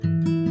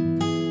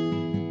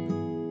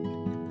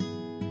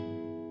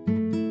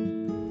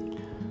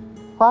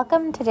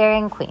Welcome to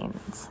Daring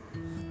Queens.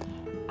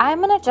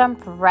 I'm going to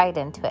jump right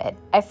into it.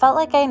 I felt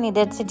like I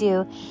needed to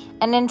do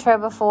an intro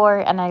before,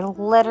 and I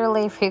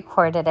literally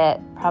recorded it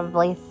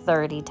probably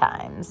 30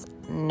 times.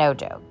 No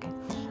joke.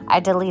 I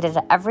deleted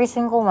every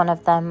single one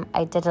of them.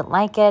 I didn't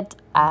like it.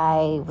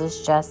 I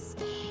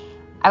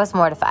was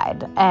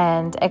mortified.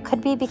 And it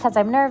could be because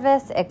I'm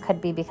nervous. It could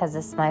be because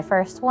this is my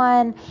first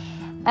one.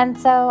 And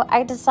so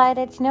I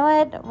decided, you know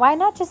what? Why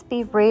not just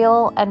be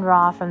real and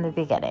raw from the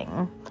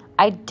beginning?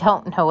 I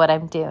don't know what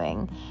I'm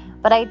doing,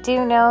 but I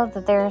do know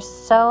that there are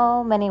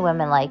so many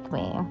women like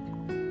me.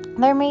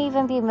 There may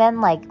even be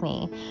men like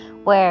me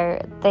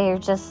where they're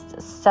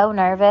just so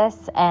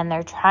nervous and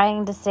they're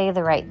trying to say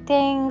the right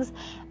things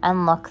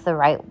and look the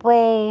right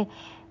way,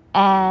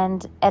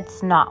 and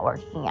it's not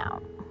working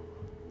out.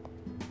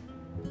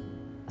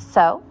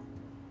 So,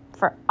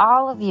 for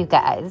all of you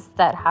guys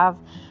that have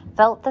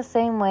felt the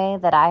same way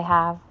that I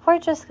have, we're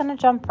just going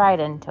to jump right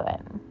into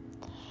it.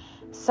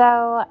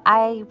 So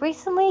I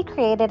recently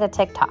created a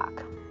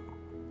TikTok,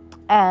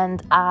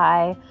 and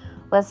I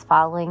was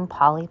following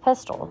Polly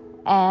Pistol,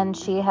 and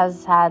she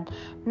has had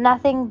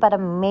nothing but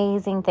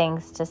amazing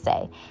things to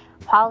say.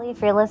 Polly,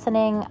 if you're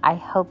listening, I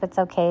hope it's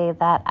okay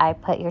that I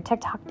put your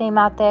TikTok name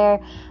out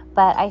there,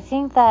 but I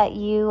think that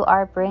you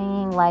are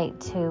bringing light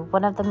to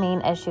one of the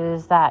main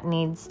issues that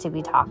needs to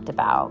be talked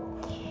about.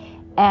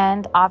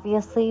 And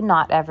obviously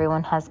not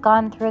everyone has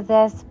gone through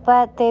this,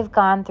 but they've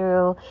gone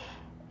through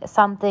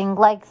something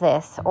like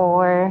this,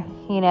 or,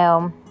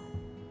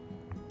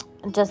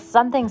 just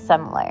something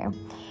similar.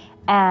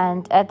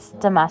 And it's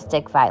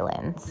domestic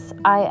violence.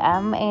 I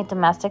am a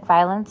domestic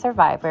violence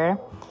survivor,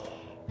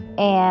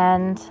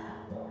 and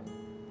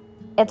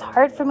it's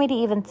hard for me to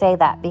even say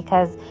that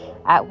because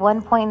at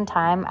one point in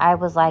time, I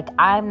was like,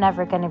 I'm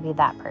never going to be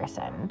that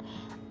person.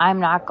 I'm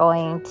not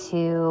going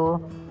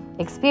to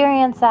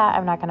experience that.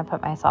 I'm not going to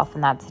put myself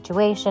in that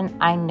situation.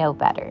 I know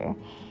better.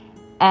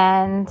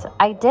 And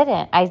I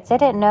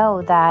didn't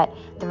know that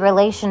the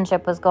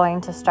relationship was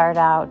going to start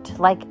out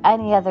like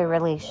any other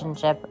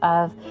relationship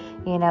of,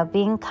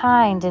 being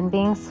kind and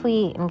being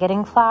sweet and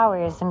getting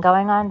flowers and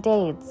going on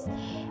dates.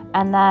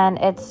 And then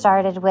it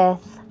started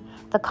with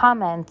the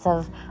comments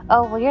of,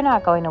 oh, well, you're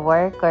not going to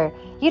work, or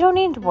you don't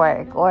need to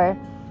work, or,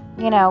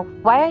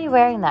 why are you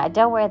wearing that?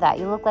 Don't wear that.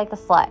 You look like a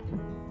slut.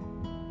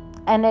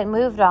 And it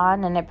moved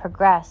on and it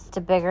progressed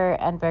to bigger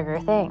and bigger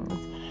things.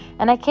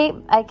 And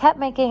I kept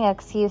making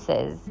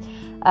excuses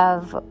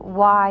of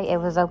why it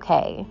was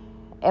okay.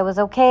 It was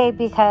okay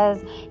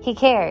because he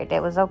cared.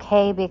 It was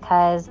okay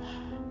because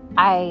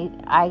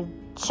I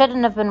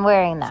shouldn't have been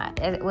wearing that.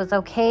 It was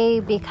okay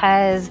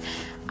because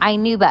I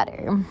knew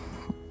better.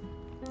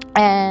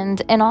 And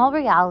in all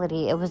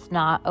reality, it was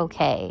not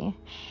okay.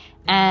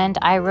 And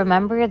I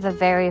remember the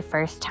very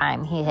first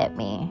time he hit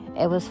me.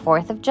 It was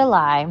 4th of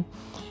July,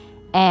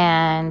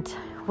 and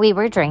we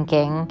were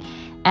drinking,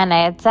 and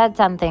I had said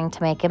something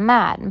to make him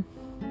mad.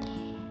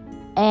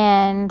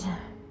 And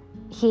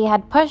he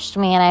had pushed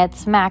me, and I had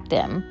smacked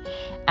him.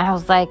 And I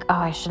was like, oh,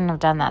 I shouldn't have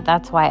done that.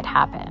 That's why it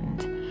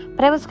happened.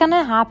 But it was going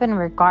to happen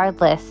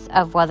regardless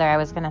of whether I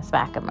was going to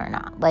smack him or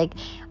not. Like,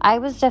 I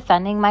was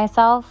defending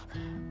myself,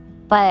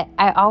 but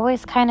I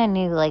always kind of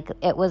knew,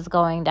 it was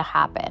going to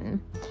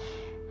happen.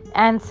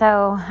 And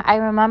so I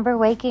remember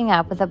waking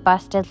up with a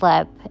busted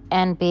lip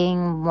and being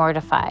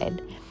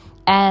mortified.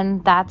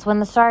 And that's when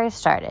the story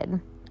started.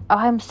 Oh,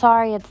 I'm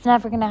sorry. It's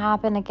never going to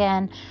happen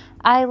again.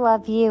 I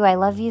love you. I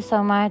love you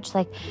so much.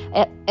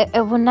 It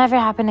will never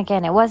happen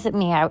again. It wasn't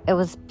me. It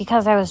was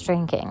because I was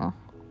drinking.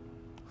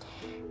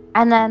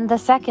 And then the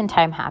second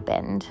time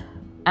happened.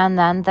 And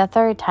then the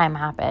third time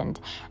happened.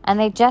 And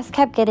they just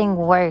kept getting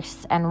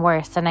worse and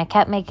worse. And I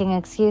kept making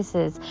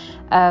excuses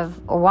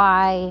of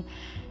why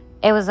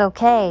it was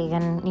okay.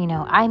 And,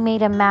 I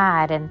made him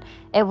mad. And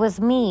it was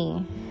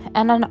me.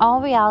 And in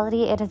all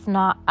reality, it is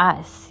not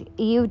us.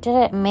 You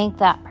didn't make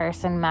that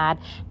person mad.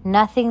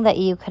 Nothing that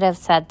you could have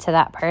said to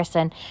that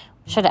person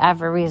should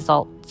ever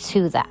result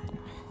to that.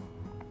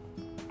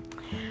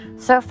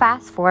 So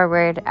fast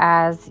forward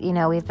as,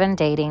 we've been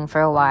dating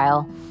for a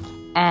while.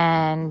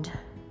 And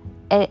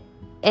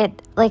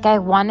I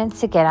wanted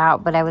to get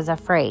out, but I was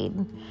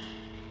afraid.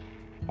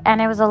 And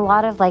it was a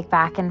lot of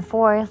back and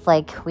forth.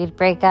 We'd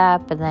break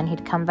up, and then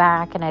he'd come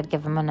back, and I'd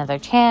give him another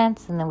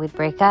chance. And then we'd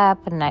break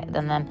up, and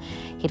then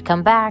he'd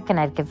come back, and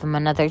I'd give him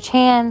another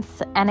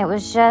chance. And it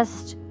was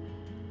just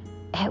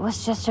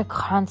a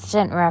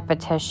constant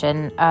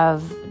repetition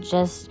of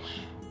just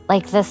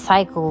the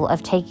cycle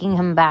of taking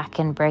him back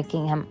and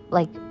breaking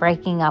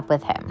up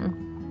with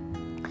him.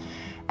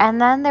 And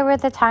then there were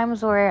the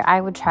times where I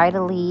would try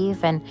to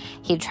leave, and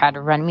he'd try to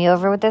run me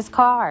over with his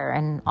car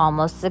and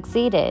almost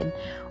succeeded.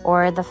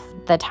 Or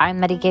the time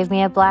that he gave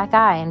me a black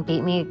eye and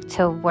beat me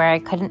to where I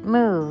couldn't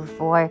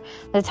move. Or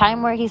the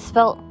time where he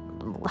spilt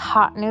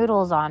hot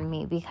noodles on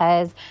me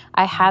because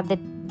I had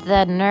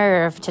the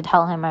nerve to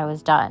tell him I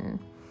was done.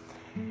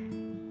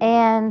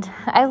 And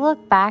I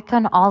look back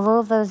on all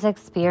of those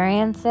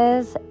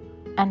experiences,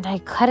 and I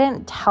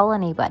couldn't tell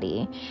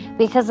anybody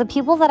because the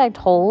people that I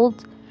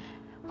told,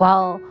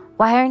 well,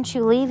 Why aren't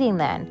you leaving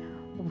then?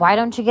 Why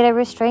don't you get a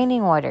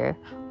restraining order?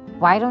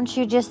 Why don't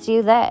you just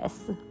do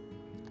this?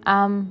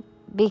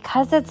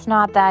 Because it's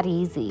not that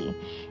easy.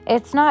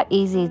 It's not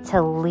easy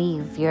to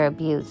leave your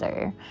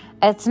abuser.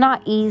 It's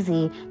not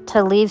easy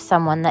to leave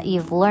someone that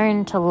you've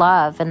learned to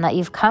love and that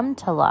you've come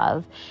to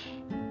love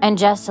and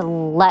just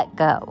let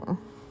go,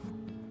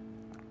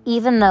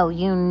 even though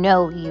you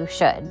know you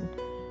should.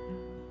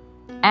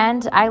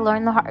 And I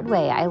learned the hard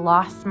way. I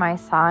lost my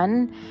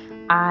son.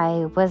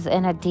 I was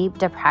in a deep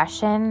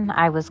depression.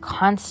 I was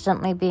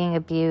constantly being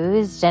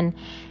abused, and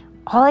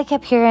all I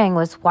kept hearing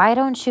was, why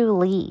don't you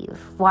leave?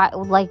 Why,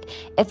 like,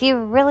 if you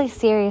were really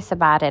serious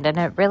about it and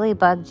it really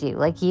bugged you,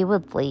 like, you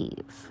would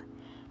leave.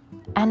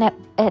 And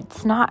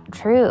it's not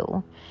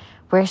true.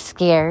 We're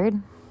scared.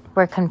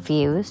 We're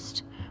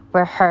confused.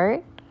 We're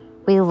hurt.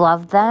 We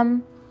love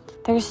them.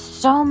 There's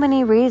so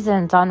many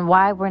reasons on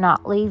why we're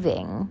not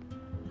leaving.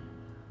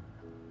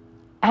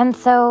 And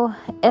so,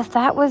 if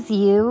that was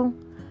you,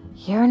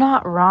 you're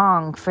not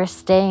wrong for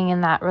staying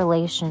in that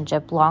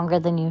relationship longer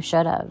than you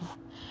should have.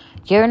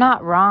 You're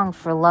not wrong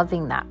for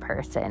loving that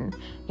person.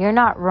 You're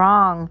not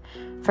wrong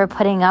for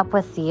putting up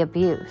with the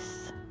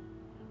abuse.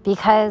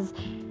 Because,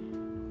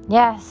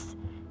 yes,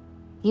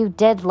 you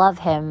did love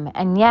him.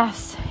 And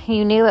yes,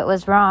 you knew it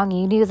was wrong.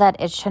 You knew that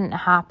it shouldn't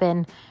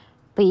happen.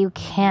 But you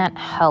can't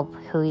help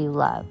who you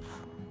love.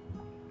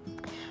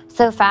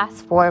 So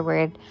fast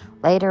forward,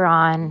 later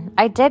on,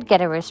 I did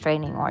get a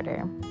restraining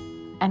order.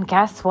 And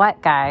guess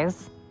what,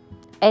 guys?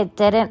 It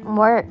didn't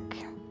work.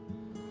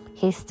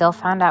 He still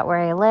found out where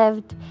I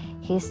lived.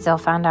 He still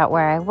found out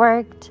where I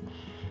worked.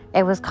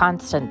 It was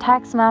constant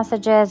text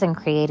messages and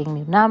creating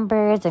new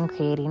numbers and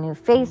creating new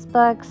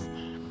Facebooks.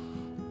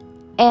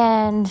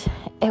 And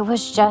it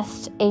was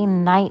just a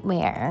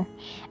nightmare.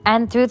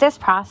 And through this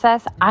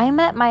process, I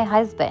met my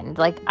husband.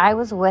 Like, I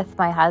was with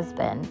my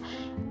husband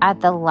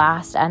at the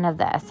last end of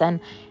this. And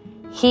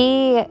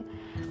he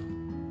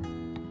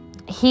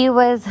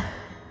was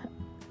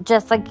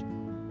just like,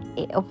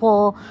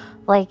 well,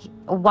 like,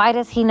 why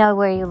does he know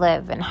where you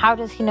live? And how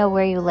does he know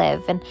where you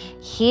live? And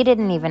he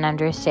didn't even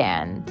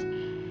understand.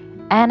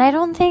 And I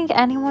don't think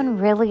anyone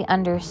really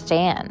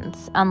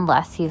understands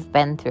unless you've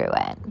been through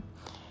it.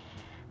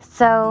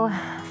 So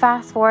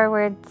fast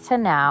forward to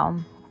now,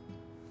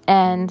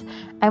 and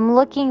I'm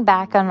looking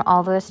back on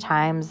all those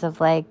times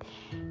of, like,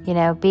 you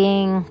know,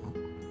 being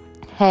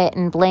hit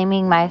and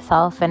blaming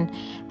myself, and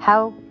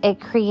how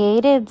it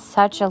created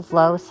such a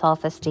low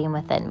self-esteem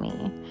within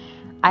me.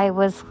 I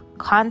was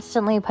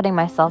constantly putting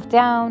myself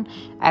down.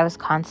 I was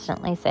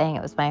constantly saying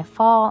it was my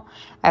fault.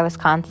 I was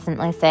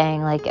constantly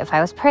saying, like, if I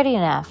was pretty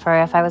enough,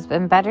 or if I was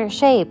in better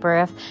shape, or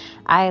if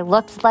I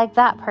looked like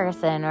that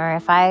person, or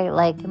if I,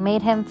 like,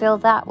 made him feel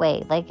that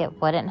way, like,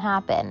 it wouldn't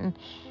happen.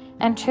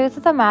 And truth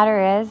of the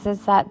matter is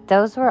that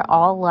those were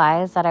all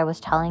lies that I was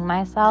telling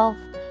myself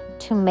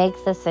to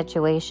make the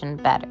situation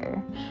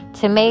better,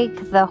 to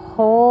make the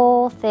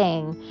whole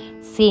thing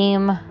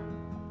seem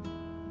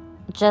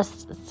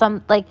just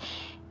like,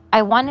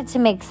 I wanted to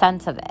make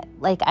sense of it.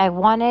 Like, I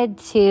wanted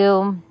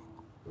to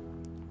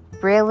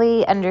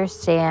really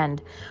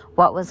understand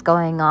what was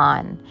going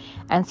on.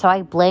 And so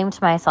I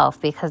blamed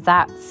myself because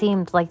that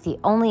seemed like the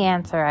only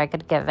answer I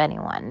could give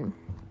anyone.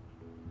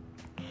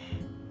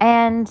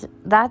 And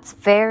that's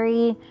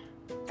very,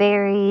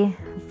 very,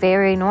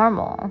 very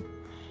normal.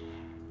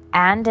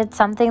 And it's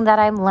something that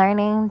I'm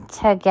learning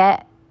to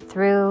get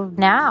through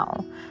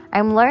now.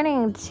 I'm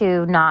learning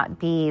to not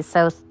be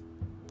so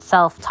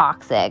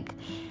self-toxic.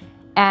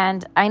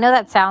 And I know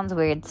that sounds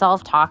weird,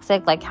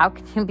 self-toxic. Like, how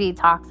can you be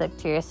toxic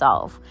to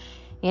yourself?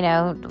 You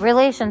know,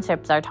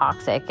 relationships are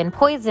toxic and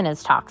poison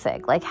is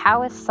toxic. Like,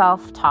 how is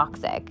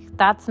self-toxic?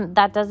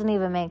 That doesn't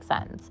even make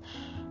sense.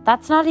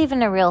 That's not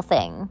even a real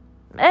thing.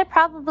 It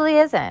probably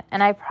isn't.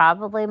 And I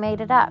probably made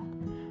it up.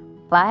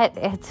 But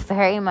it's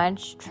very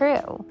much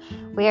true.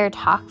 We are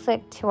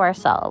toxic to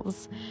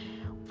ourselves.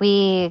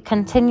 We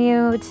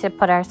continue to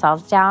put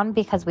ourselves down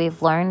because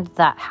we've learned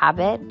that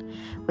habit.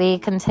 We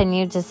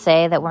continue to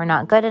say that we're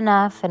not good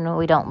enough and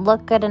we don't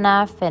look good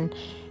enough. And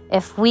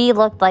if we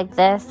looked like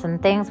this, then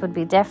things would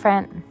be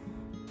different.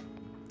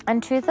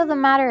 And truth of the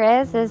matter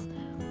is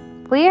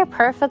we are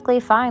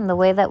perfectly fine the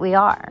way that we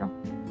are.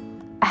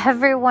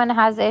 Everyone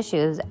has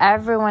issues.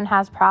 Everyone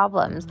has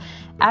problems.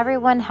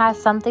 Everyone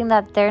has something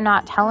that they're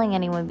not telling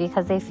anyone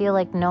because they feel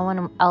like no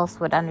one else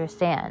would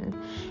understand.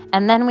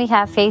 And then we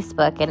have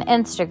Facebook and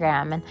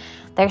Instagram, and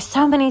there's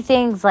so many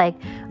things like,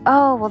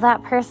 oh, well,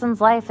 that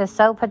person's life is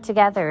so put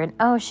together, and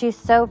oh, she's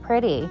so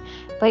pretty.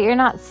 But you're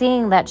not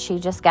seeing that she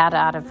just got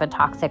out of a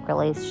toxic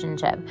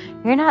relationship.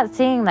 You're not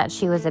seeing that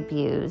she was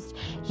abused.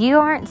 You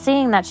aren't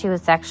seeing that she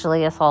was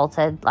sexually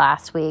assaulted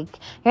last week.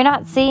 You're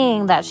not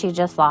seeing that she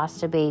just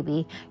lost a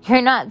baby.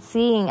 You're not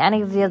seeing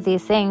any of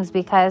these things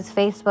because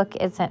Facebook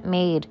isn't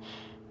made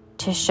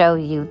to show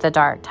you the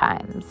dark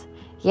times.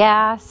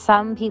 Yeah,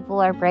 some people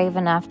are brave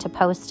enough to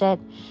post it,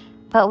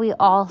 but we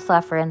all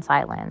suffer in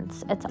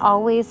silence. It's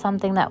always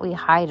something that we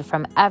hide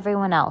from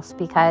everyone else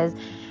because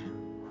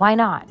why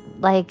not?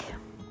 Like,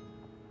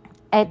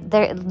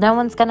 No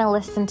one's going to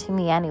listen to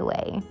me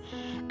anyway.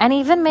 And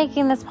even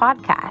making this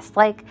podcast,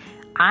 like,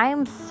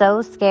 I'm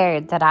so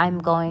scared that I'm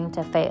going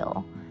to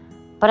fail.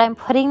 But I'm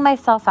putting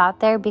myself out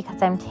there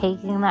because I'm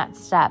taking that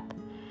step.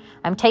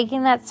 I'm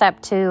taking that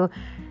step to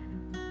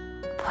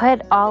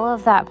put all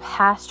of that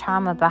past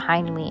trauma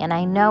behind me. And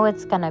I know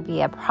it's going to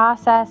be a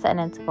process and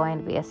it's going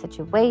to be a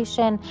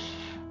situation.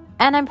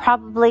 And I'm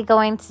probably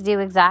going to do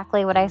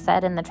exactly what I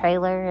said in the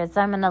trailer, is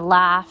I'm going to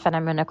laugh and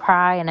I'm going to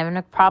cry, and I'm going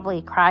to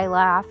probably cry,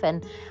 laugh.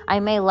 And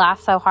I may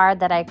laugh so hard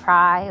that I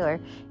cry,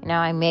 or,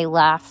 I may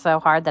laugh so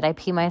hard that I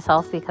pee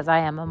myself because I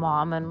am a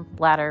mom and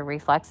bladder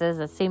reflexes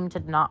that seem to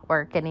not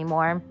work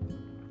anymore.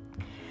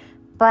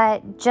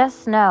 But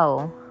just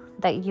know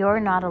that you're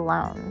not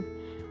alone.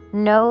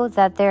 Know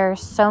that there are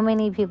so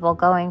many people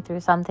going through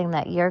something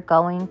that you're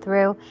going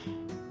through,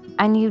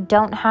 and you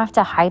don't have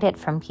to hide it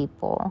from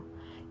people.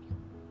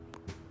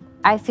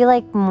 I feel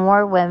like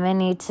more women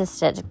need to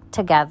stick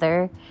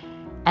together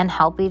and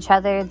help each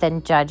other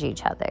than judge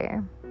each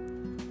other.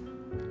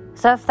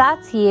 So if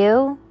that's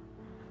you,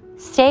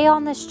 stay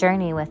on this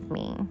journey with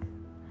me.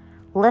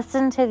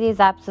 Listen to these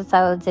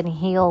episodes and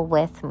heal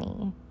with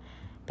me.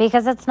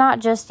 Because it's not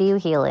just you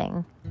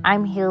healing.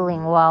 I'm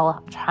healing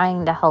while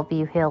trying to help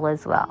you heal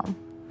as well.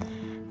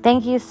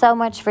 Thank you so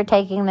much for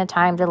taking the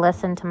time to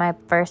listen to my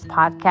first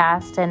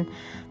podcast. And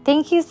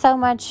thank you so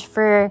much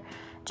for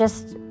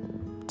just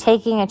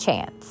taking a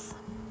chance.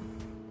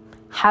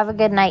 Have a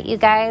good night, you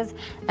guys,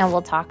 and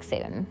we'll talk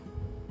soon.